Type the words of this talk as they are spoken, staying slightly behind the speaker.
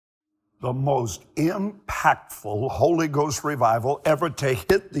The most impactful Holy Ghost revival ever to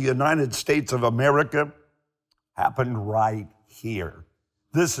hit the United States of America happened right here.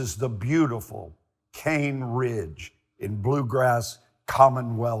 This is the beautiful Cane Ridge in Bluegrass,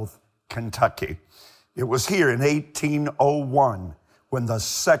 Commonwealth, Kentucky. It was here in 1801 when the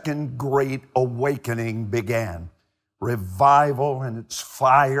Second Great Awakening began. Revival and its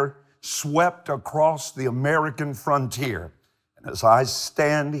fire swept across the American frontier. And as I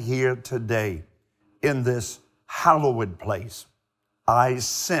stand here today in this hallowed place, I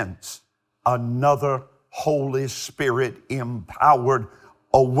sense another Holy Spirit empowered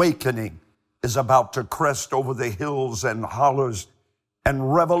awakening is about to crest over the hills and hollers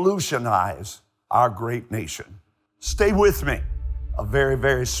and revolutionize our great nation. Stay with me. A very,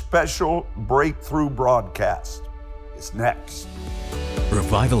 very special breakthrough broadcast is next.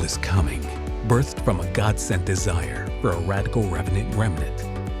 Revival is coming, birthed from a God-sent desire for a radical revenant remnant,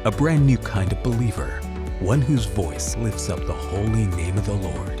 a brand new kind of believer, one whose voice lifts up the holy name of the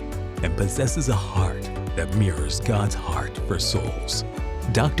Lord and possesses a heart that mirrors God's heart for souls.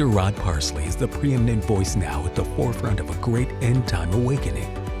 Dr. Rod Parsley is the preeminent voice now at the forefront of a great end-time awakening,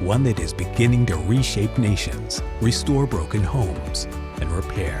 one that is beginning to reshape nations, restore broken homes, and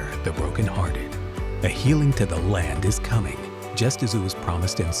repair the brokenhearted. A healing to the land is coming, just as it was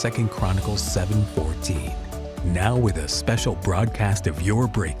promised in 2 Chronicles 7:14. Now with a special broadcast of your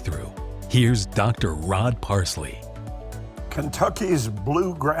breakthrough, here's Dr. Rod Parsley. Kentucky's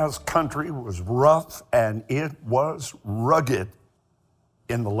bluegrass country was rough and it was rugged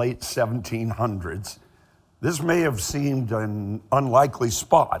in the late 1700s. This may have seemed an unlikely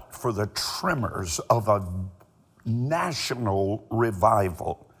spot for the tremors of a national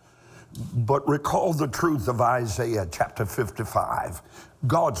revival. But recall the truth of Isaiah chapter 55.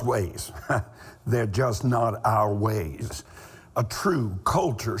 God's ways, they're just not our ways. A true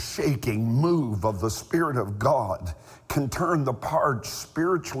culture-shaking move of the Spirit of God can turn the parched,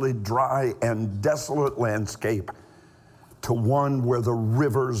 spiritually dry, and desolate landscape to one where the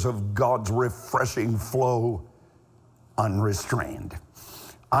rivers of God's refreshing flow unrestrained.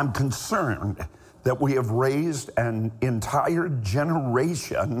 I'm concerned that we have raised an entire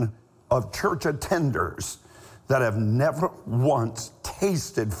generation of church attenders that have never once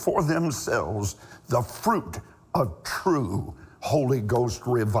tasted for themselves the fruit of true Holy Ghost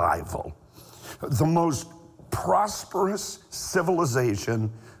revival. The most prosperous civilization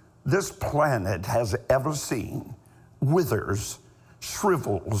this planet has ever seen withers,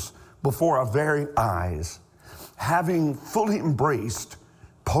 shrivels before our very eyes, having fully embraced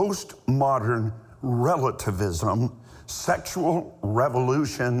postmodern relativism, sexual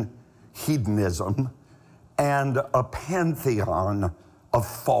revolution, hedonism, and a pantheon of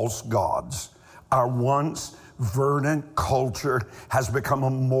false gods. Our once verdant culture has become a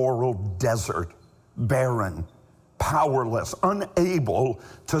moral desert, barren, powerless, unable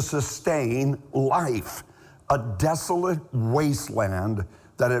to sustain life, a desolate wasteland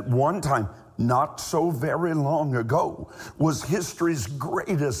that at one time, not so very long ago, was history's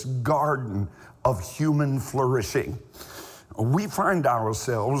greatest garden of human flourishing. We find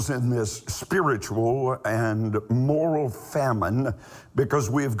ourselves in this spiritual and moral famine because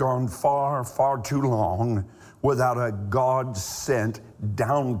we've gone far, far too long without a God-sent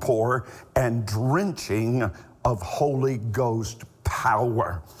downpour and drenching of Holy Ghost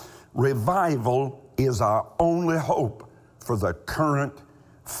power. Revival is our only hope for the current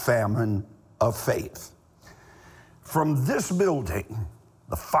famine of faith. From this building,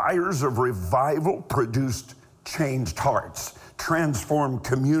 the fires of revival produced changed hearts, transformed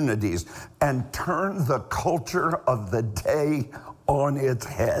communities, and turned the culture of the day on its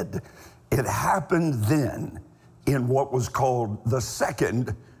head. It happened then in what was called the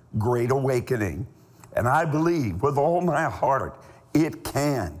Second Great Awakening. And I believe with all my heart, it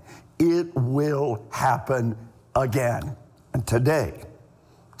will happen again. And today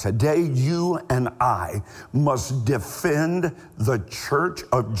you and I must defend the Church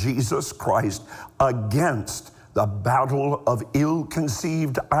of Jesus Christ against the battle of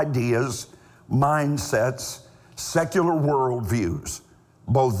ill-conceived ideas, mindsets, secular worldviews.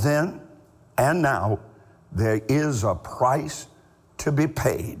 Both then and now, there is a price to be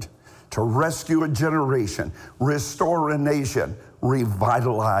paid to rescue a generation, restore a nation,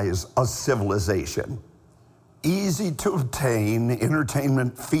 revitalize a civilization. Easy to obtain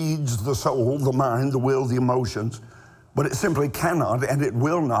entertainment feeds the soul, the mind, the will, the emotions, but it simply cannot and it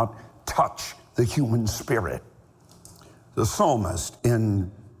will not touch the human spirit. The psalmist in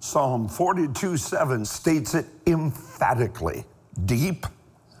Psalm 42:7 states it emphatically. Deep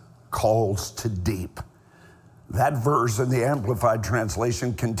calls to deep. That verse in the Amplified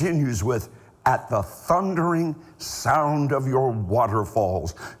Translation continues with, "At the thundering sound of your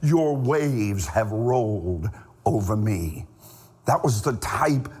waterfalls, your waves have rolled over me." That was the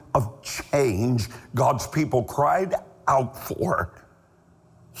type of change God's people cried out for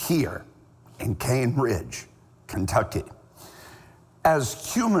here in Cane Ridge, Kentucky.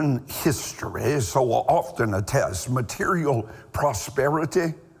 As human history so often attests, material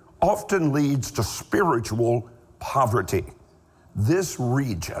prosperity often leads to spiritual poverty. This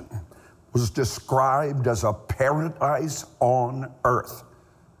region was described as a paradise on earth,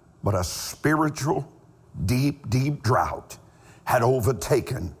 but a spiritual, deep, deep drought had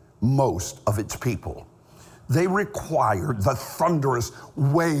overtaken most of its people. They required the thunderous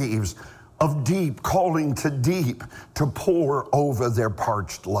waves of deep calling to deep to pour over their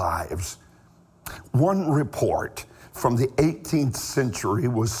parched lives. One report from the 18th century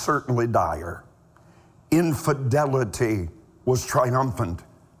was certainly dire. Infidelity was triumphant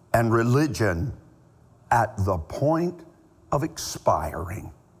and religion at the point of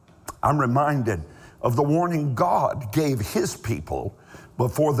expiring. I'm reminded of the warning God gave his people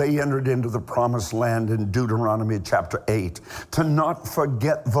before they entered into the promised land in Deuteronomy chapter 8, to not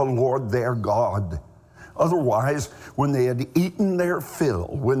forget the Lord their God. Otherwise, when they had eaten their fill,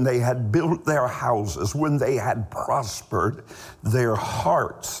 when they had built their houses, when they had prospered, their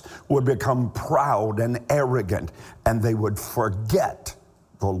hearts would become proud and arrogant, and they would forget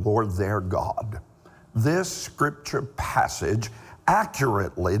the Lord their God. This scripture passage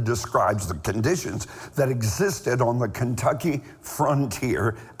accurately describes the conditions that existed on the Kentucky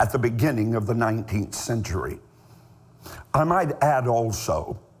frontier at the beginning of the 19th century. I might add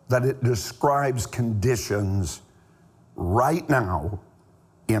also that it describes conditions right now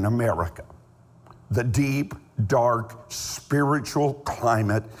in America. The deep, dark, spiritual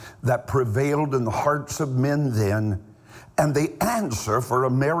climate that prevailed in the hearts of men then, and the answer for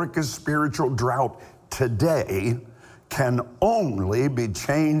America's spiritual drought today can only be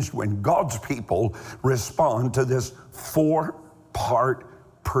changed when God's people respond to this four-part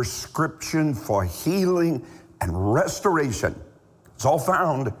prescription for healing and restoration. It's all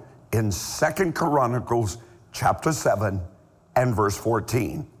found in 2 Chronicles chapter 7 and verse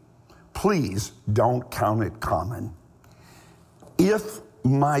 14. Please don't count it common. If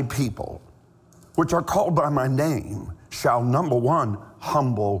my people, which are called by my name, shall, number one,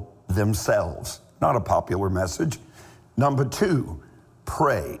 humble themselves. Not a popular message. Number two,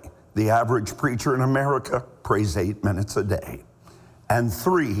 pray. The average preacher in America prays 8 minutes a day. And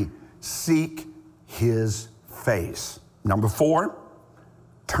three, seek his face. Number four,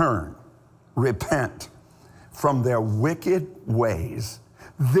 turn, repent from their wicked ways.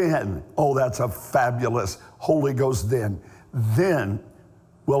 Then, oh, that's a fabulous Holy Ghost then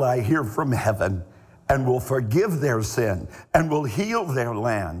will I hear from heaven and will forgive their sin and will heal their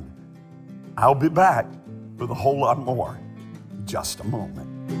land. I'll be back with a whole lot more in just a moment.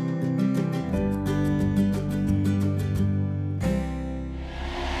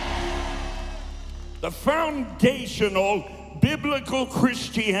 The foundational biblical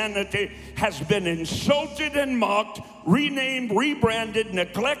Christianity has been insulted and mocked, renamed, rebranded,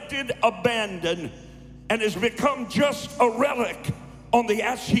 neglected, abandoned, and has become just a relic on the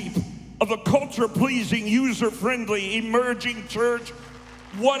ash heap of a culture-pleasing, user-friendly, emerging church,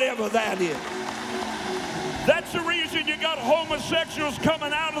 whatever that is. That's the reason you got homosexuals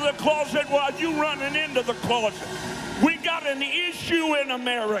coming out of the closet while you running into the closet. We got an issue in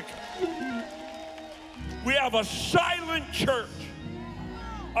America. We have a silent church,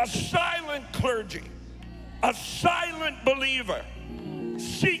 a silent clergy, a silent believer,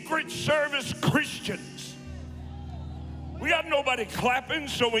 secret service Christians. We got nobody clapping,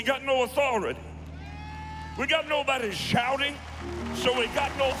 so we got no authority. We got nobody shouting, so we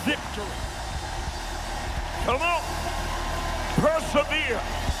got no victory. Come on, persevere,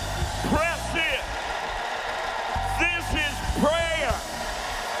 press in. This is prayer.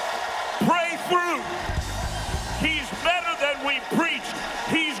 Pray through. He's better than we preached.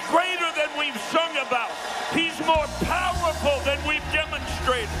 He's greater than we've sung about. He's more powerful than we've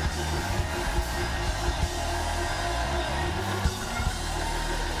demonstrated.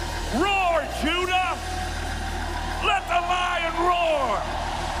 Roar, Judah! Let the lion roar!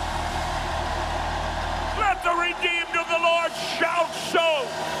 Let the redeemed of the Lord shout so!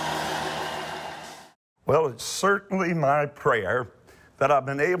 Well, it's certainly my prayer that I've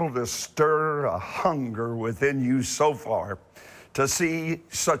been able to stir a hunger within you so far to see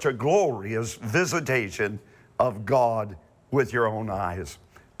such a glorious visitation of God with your own eyes,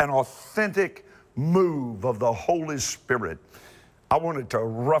 an authentic move of the Holy Spirit. I wanted to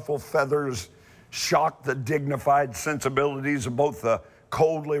ruffle feathers shocked the dignified sensibilities of both the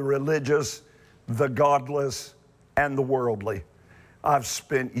coldly religious, the godless, and the worldly. I've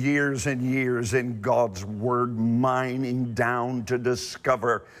spent years and years in God's Word mining down to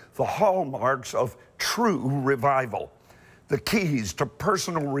discover the hallmarks of true revival, the keys to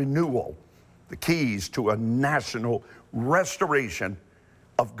personal renewal, the keys to a national restoration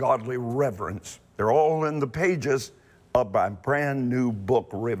of godly reverence. They're all in the pages of my brand new book,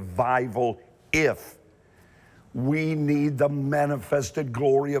 Revival If. We need the manifested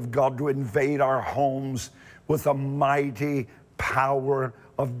glory of God to invade our homes with a mighty power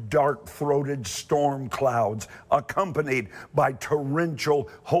of dark-throated storm clouds, accompanied by torrential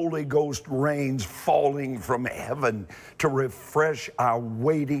Holy Ghost rains falling from heaven to refresh our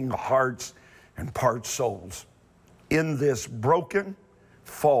waiting hearts and parched souls. In this broken,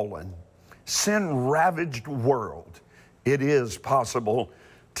 fallen, sin-ravaged world, it is possible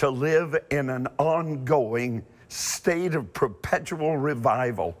to live in an ongoing state of perpetual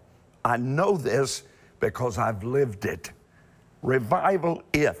revival. I know this because I've lived it. Revival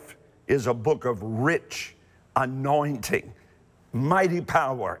If is a book of rich anointing, mighty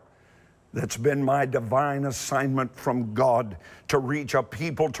power that's been my divine assignment from God to reach a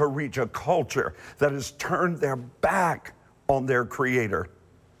people, to reach a culture that has turned their back on their Creator.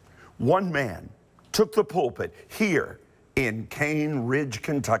 One man took the pulpit here in Cane Ridge,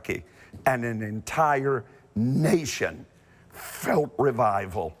 Kentucky, and an entire nation felt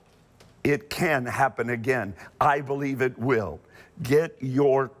revival. It can happen again. I believe it will. Get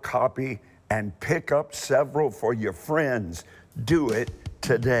your copy and pick up several for your friends. Do it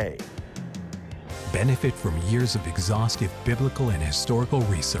today. Benefit from years of exhaustive biblical and historical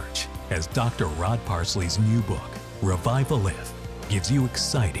research as Dr. Rod Parsley's new book, Revival If, gives you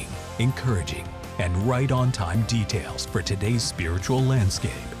exciting, encouraging, and right-on-time details for today's spiritual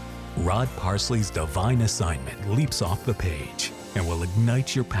landscape. Rod Parsley's divine assignment leaps off the page and will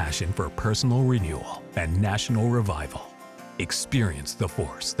ignite your passion for personal renewal and national revival. Experience the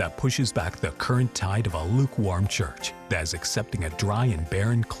force that pushes back the current tide of a lukewarm church that is accepting a dry and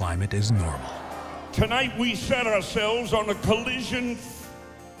barren climate as normal. Tonight we set ourselves on a collision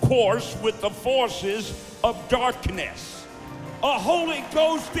course with the forces of darkness. A Holy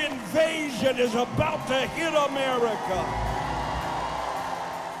Ghost invasion is about to hit America.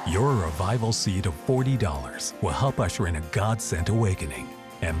 Your revival seed of $40 will help usher in a God-sent awakening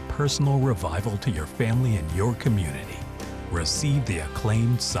and personal revival to your family and your community. Receive the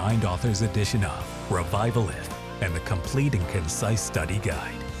acclaimed signed author's edition of Revival If and the complete and concise study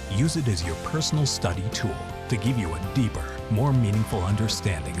guide. Use it as your personal study tool to give you a deeper, more meaningful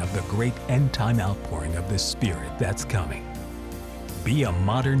understanding of the great end-time outpouring of the Spirit that's coming. Be a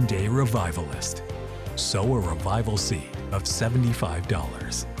modern-day revivalist. Sow a revival seed of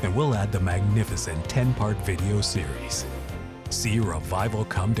 $75, and we'll add the magnificent 10-part video series. See revival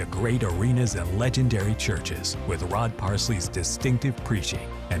come to great arenas and legendary churches with Rod Parsley's distinctive preaching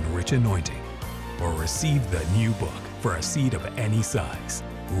and rich anointing. Or receive the new book for a seed of any size.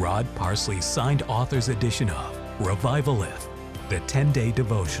 Rod Parsley's signed author's edition of Revival If, the 10-day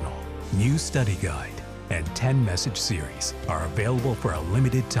devotional, new study guide, and 10-message series are available for a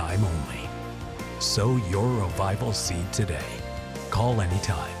limited time only. Sow your revival seed today. Call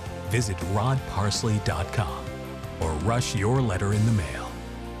anytime. Visit rodparsley.com or rush your letter in the mail.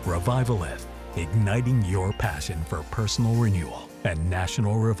 Revival If, igniting your passion for personal renewal and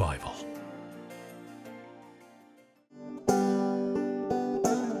national revival.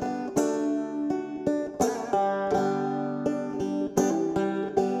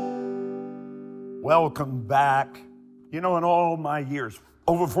 Welcome back. You know, in all my years,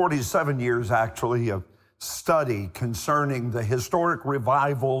 over 47 years actually, of study concerning the historic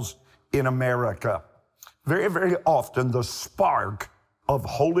revivals in America, very, very often the spark of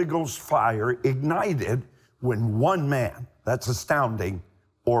Holy Ghost fire ignited when one man, that's astounding,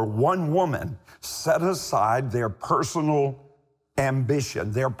 or one woman set aside their personal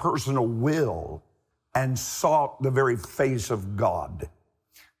ambition, their personal will, and sought the very face of God.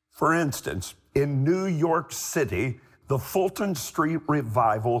 For instance, in New York City, the Fulton Street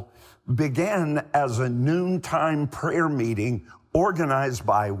Revival began as a noontime prayer meeting organized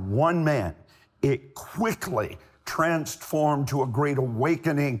by one man. It quickly transformed to a great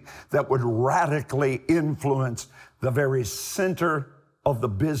awakening that would radically influence the very center of the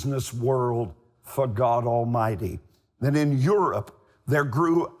business world for God Almighty. Then in Europe, there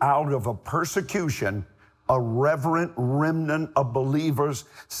grew out of a persecution a reverent remnant of believers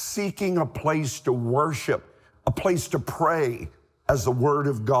seeking a place to worship, a place to pray as the Word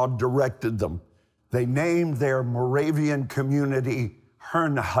of God directed them. They named their Moravian community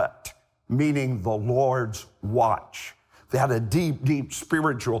Herrnhut, meaning the Lord's watch. They had a deep, deep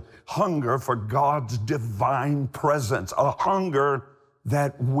spiritual hunger for God's divine presence, a hunger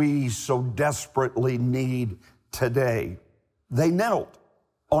that we so desperately need today. They knelt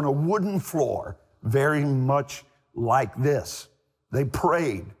on a wooden floor, very much like this. They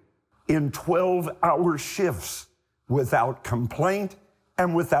prayed in 12-hour shifts without complaint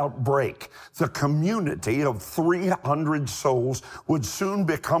and without break. The community of 300 souls would soon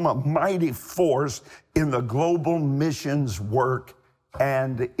become a mighty force in the global missions work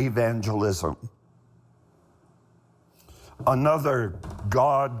and evangelism. Another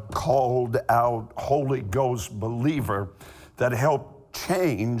God-called out Holy Ghost believer that helped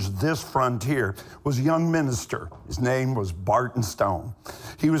change this frontier was a young minister. His name was Barton Stone.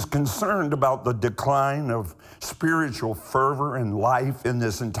 He was concerned about the decline of spiritual fervor and life in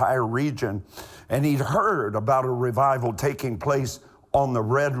this entire region, and he'd heard about a revival taking place on the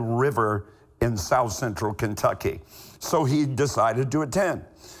Red River in south central Kentucky. So he decided to attend.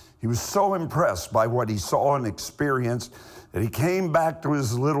 He was so impressed by what he saw and experienced that he came back to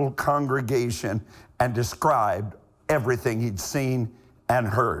his little congregation and described everything he'd seen and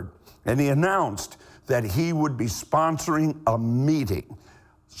heard. And he announced that he would be sponsoring a meeting,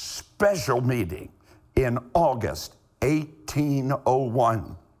 special meeting, in August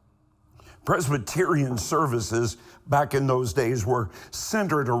 1801. Presbyterian services back in those days were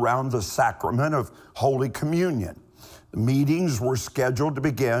centered around the sacrament of Holy Communion. The meetings were scheduled to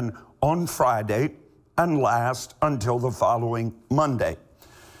begin on Friday and last until the following Monday.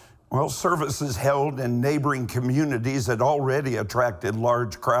 Well, services held in neighboring communities had already attracted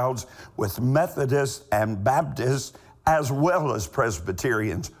large crowds with Methodists and Baptists as well as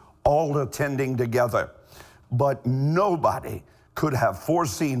Presbyterians all attending together. But nobody could have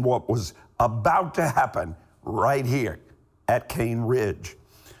foreseen what was about to happen right here at Cane Ridge.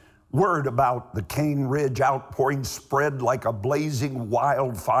 Word about the Cane Ridge outpouring spread like a blazing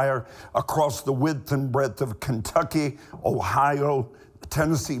wildfire across the width and breadth of Kentucky, Ohio, the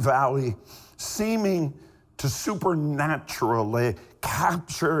Tennessee Valley, seeming to supernaturally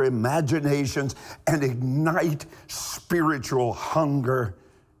capture imaginations and ignite spiritual hunger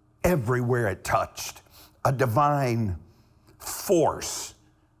everywhere it touched. A divine force,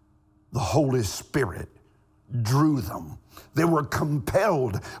 the Holy Spirit, drew them. They were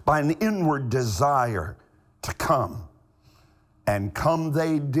compelled by an inward desire to come. And come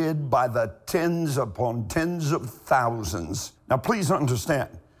they did by the tens upon tens of thousands. Now, please understand,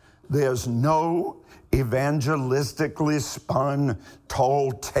 there's no evangelistically spun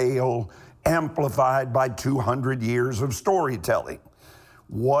tall tale amplified by 200 years of storytelling.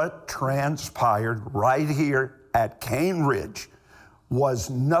 What transpired right here at Cane Ridge was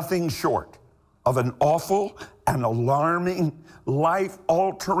nothing short of an awful and alarming,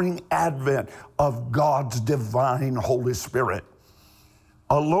 life-altering advent of God's divine Holy Spirit.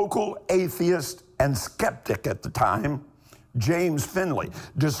 A local atheist and skeptic at the time, James Finley,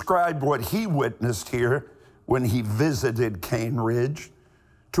 described what he witnessed here when he visited Cane Ridge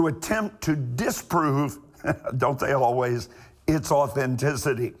to attempt to disprove, don't they always, its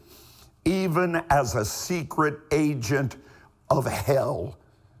authenticity, even as a secret agent of hell,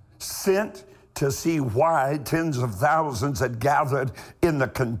 sent to see why tens of thousands had gathered in the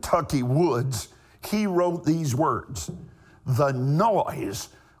Kentucky woods. He wrote these words: "The noise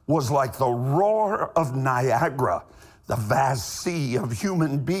was like the roar of Niagara. The vast sea of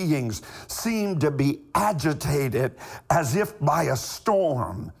human beings seemed to be agitated as if by a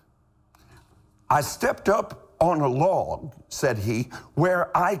storm. I stepped up on a log," said he,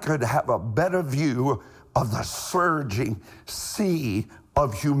 "where I could have a better view of the surging sea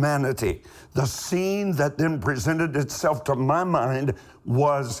of humanity. The scene that then presented itself to my mind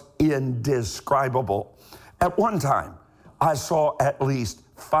was indescribable. At one time, I saw at least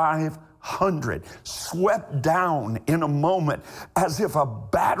 500 swept down in a moment as if a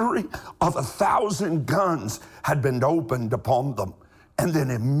battery of 1,000 guns had been opened upon them. And then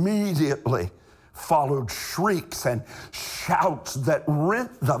immediately followed shrieks and shouts that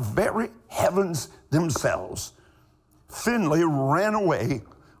rent the very heavens themselves. Finley ran away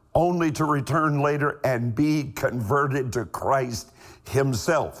only to return later and be converted to Christ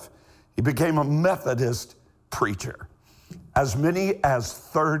himself. He became a Methodist preacher. As many as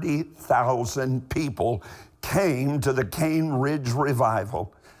 30,000 people came to the Cane Ridge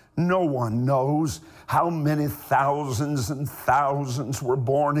revival. No one knows how many thousands and thousands were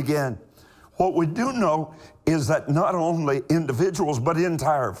born again. What we do know is that not only individuals, but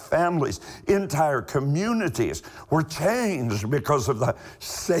entire families, entire communities were changed because of the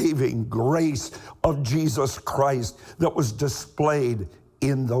saving grace of Jesus Christ that was displayed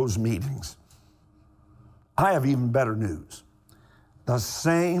in those meetings. I have even better news. The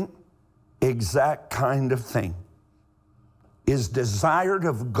same exact kind of thing is desired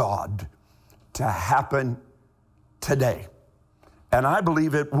of God to happen today. And I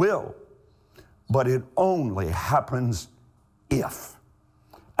believe it will, but it only happens if.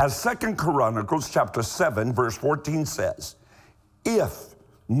 As 2 Chronicles chapter 7, verse 14 says, if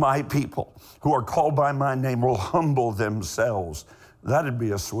my people who are called by my name will humble themselves, that'd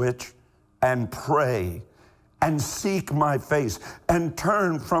be a switch, and pray and seek my face and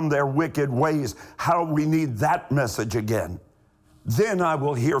turn from their wicked ways. How we need that message again. Then I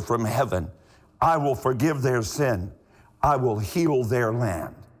will hear from heaven. I will forgive their sin. I will heal their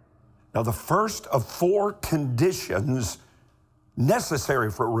land. Now, the first of 4 conditions necessary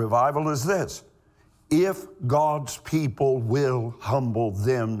for revival is this: if God's people will humble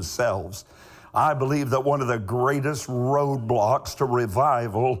themselves. I believe that one of the greatest roadblocks to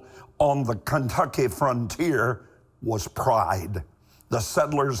revival on the Kentucky frontier was pride. The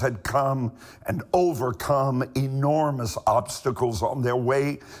settlers had come and overcome enormous obstacles on their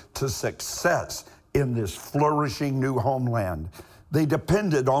way to success in this flourishing new homeland. They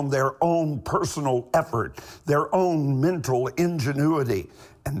depended on their own personal effort, their own mental ingenuity,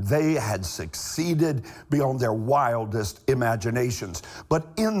 and they had succeeded beyond their wildest imaginations. But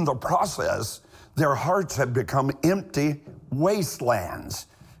in the process, their hearts had become empty wastelands.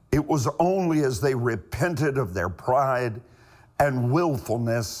 It was only as they repented of their pride and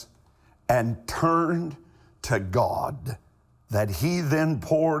willfulness and turned to God that He then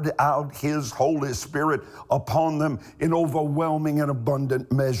poured out His Holy Spirit upon them in overwhelming and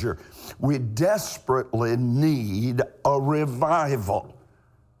abundant measure. We desperately need a revival,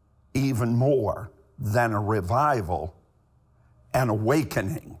 even more than a revival, an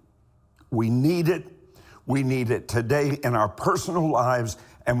awakening. We need it. We need it today in our personal lives,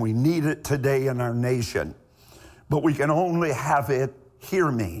 and we need it today in our nation. But we can only have it,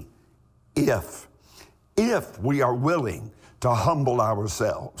 hear me, if we are willing to humble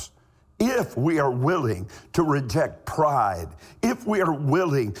ourselves, if we are willing to reject pride, if we are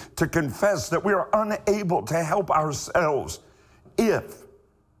willing to confess that we are unable to help ourselves, if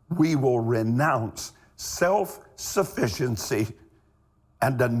we will renounce self-sufficiency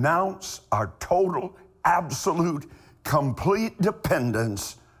and denounce our total, absolute, complete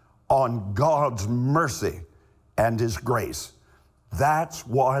dependence on God's mercy and His grace. That's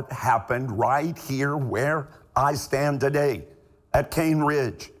what happened right here where I stand today at Cane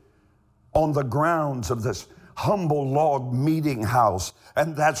Ridge, on the grounds of this humble log meeting house.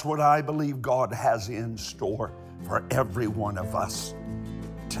 And that's what I believe God has in store for every one of us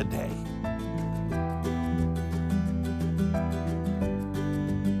today.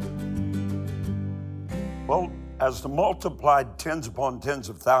 Well, as the multiplied tens upon tens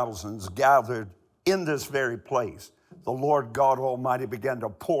of thousands gathered in this very place, the Lord God Almighty began to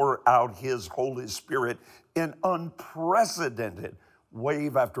pour out His Holy Spirit in unprecedented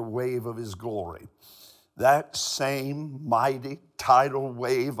wave after wave of His glory. That same mighty tidal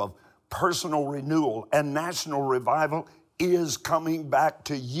wave of personal renewal and national revival is coming back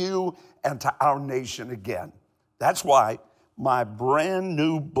to you and to our nation again. That's why my brand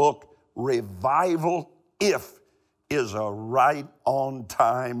new book, Revival If, is a right on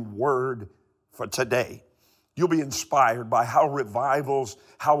time word for today. You'll be inspired by how revivals,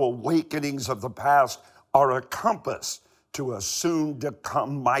 how awakenings of the past are a compass to a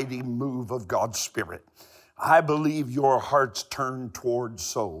soon-to-come mighty move of God's Spirit. I believe your hearts turn toward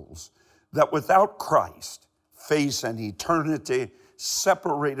souls that without Christ face an eternity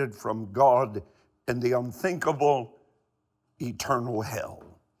separated from God in the unthinkable eternal hell.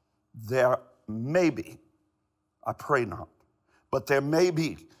 There may be, I pray not, but there may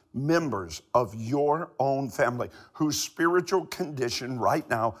be members of your own family whose spiritual condition right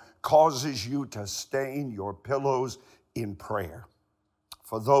now causes you to stain your pillows in prayer.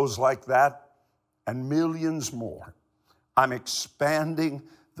 For those like that and millions more, I'm expanding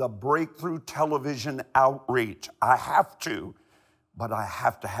the Breakthrough Television outreach. I have to, but I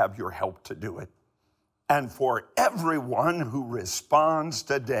have to have your help to do it. And for everyone who responds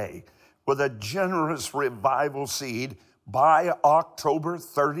today with a generous revival seed, by October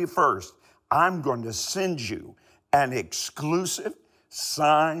 31st, I'm going to send you an exclusive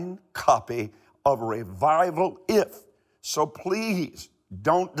signed copy of Revival If. So please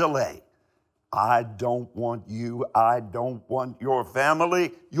don't delay. I don't want you, I don't want your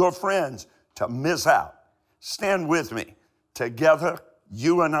family, your friends to miss out. Stand with me. Together,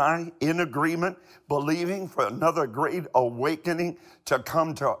 you and I, in agreement, believing for another great awakening to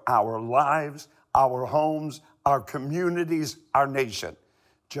come to our lives, our homes, our communities, our nation.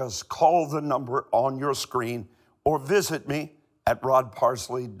 just call the number on your screen or visit me at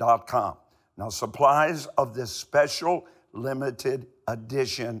rodparsley.com. Now, supplies of this special limited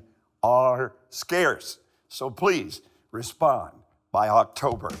edition are scarce, so please respond by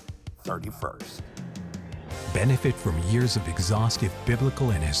October 31st. Benefit from years of exhaustive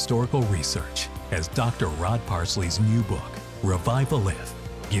biblical and historical research as Dr. Rod Parsley's new book, Revivalith,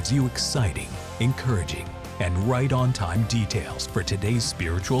 gives you exciting, encouraging, and right-on-time details for today's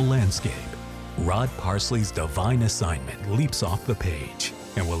spiritual landscape. Rod Parsley's divine assignment leaps off the page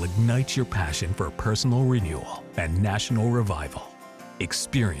and will ignite your passion for personal renewal and national revival.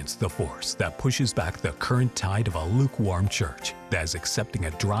 Experience the force that pushes back the current tide of a lukewarm church that is accepting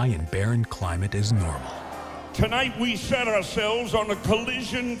a dry and barren climate as normal. Tonight we set ourselves on a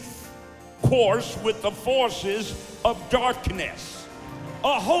collision course with the forces of darkness.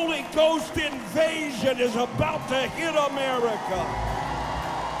 A Holy Ghost invasion is about to hit America.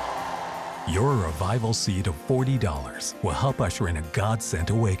 Your revival seed of $40 will help usher in a God-sent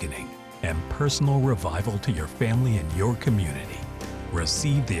awakening and personal revival to your family and your community.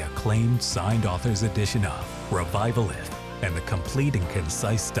 Receive the acclaimed signed author's edition of Revivalith and the complete and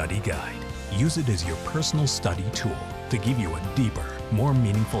concise study guide. Use it as your personal study tool to give you a deeper, more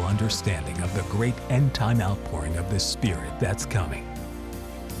meaningful understanding of the great end-time outpouring of the Spirit that's coming.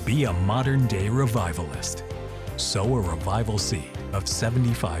 Be a modern-day revivalist. Sow a revival seed of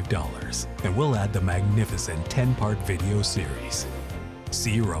 $75, and we'll add the magnificent 10-part video series.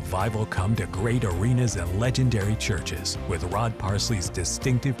 See revival come to great arenas and legendary churches with Rod Parsley's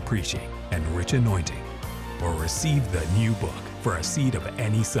distinctive preaching and rich anointing. Or receive the new book for a seed of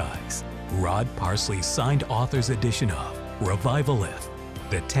any size. Rod Parsley's signed author's edition of Revivalith,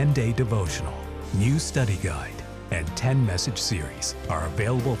 the 10-day devotional, new study guide, and 10-message series are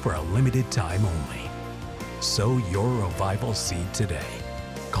available for a limited time only. Sow your revival seed today.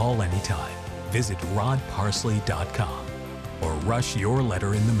 Call anytime. Visit rodparsley.com or rush your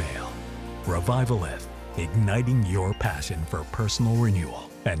letter in the mail. Revivalith, igniting your passion for personal renewal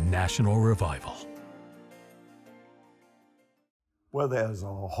and national revival. Well, there's a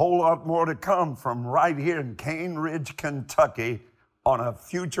whole lot more to come from right here in Cane Ridge, Kentucky, on a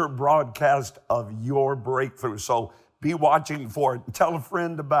future broadcast of Your Breakthrough. So be watching for it and tell a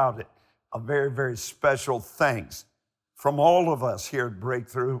friend about it. A very, very special thanks from all of us here at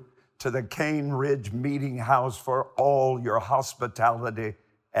Breakthrough to the Cane Ridge Meeting House for all your hospitality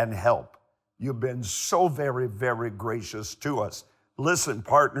and help. You've been so very, very gracious to us. Listen,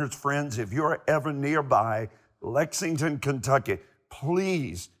 partners, friends, if you're ever nearby Lexington, Kentucky,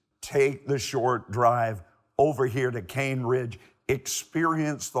 please take the short drive over here to Cane Ridge.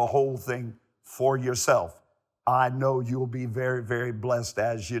 Experience the whole thing for yourself. I know you'll be very, very blessed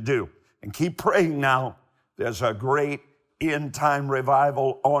as you do. And keep praying now. There's a great end-time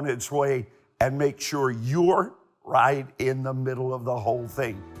revival on its way, and make sure you're right in the middle of the whole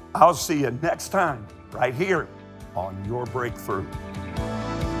thing. I'll see you next time right here on Your Breakthrough.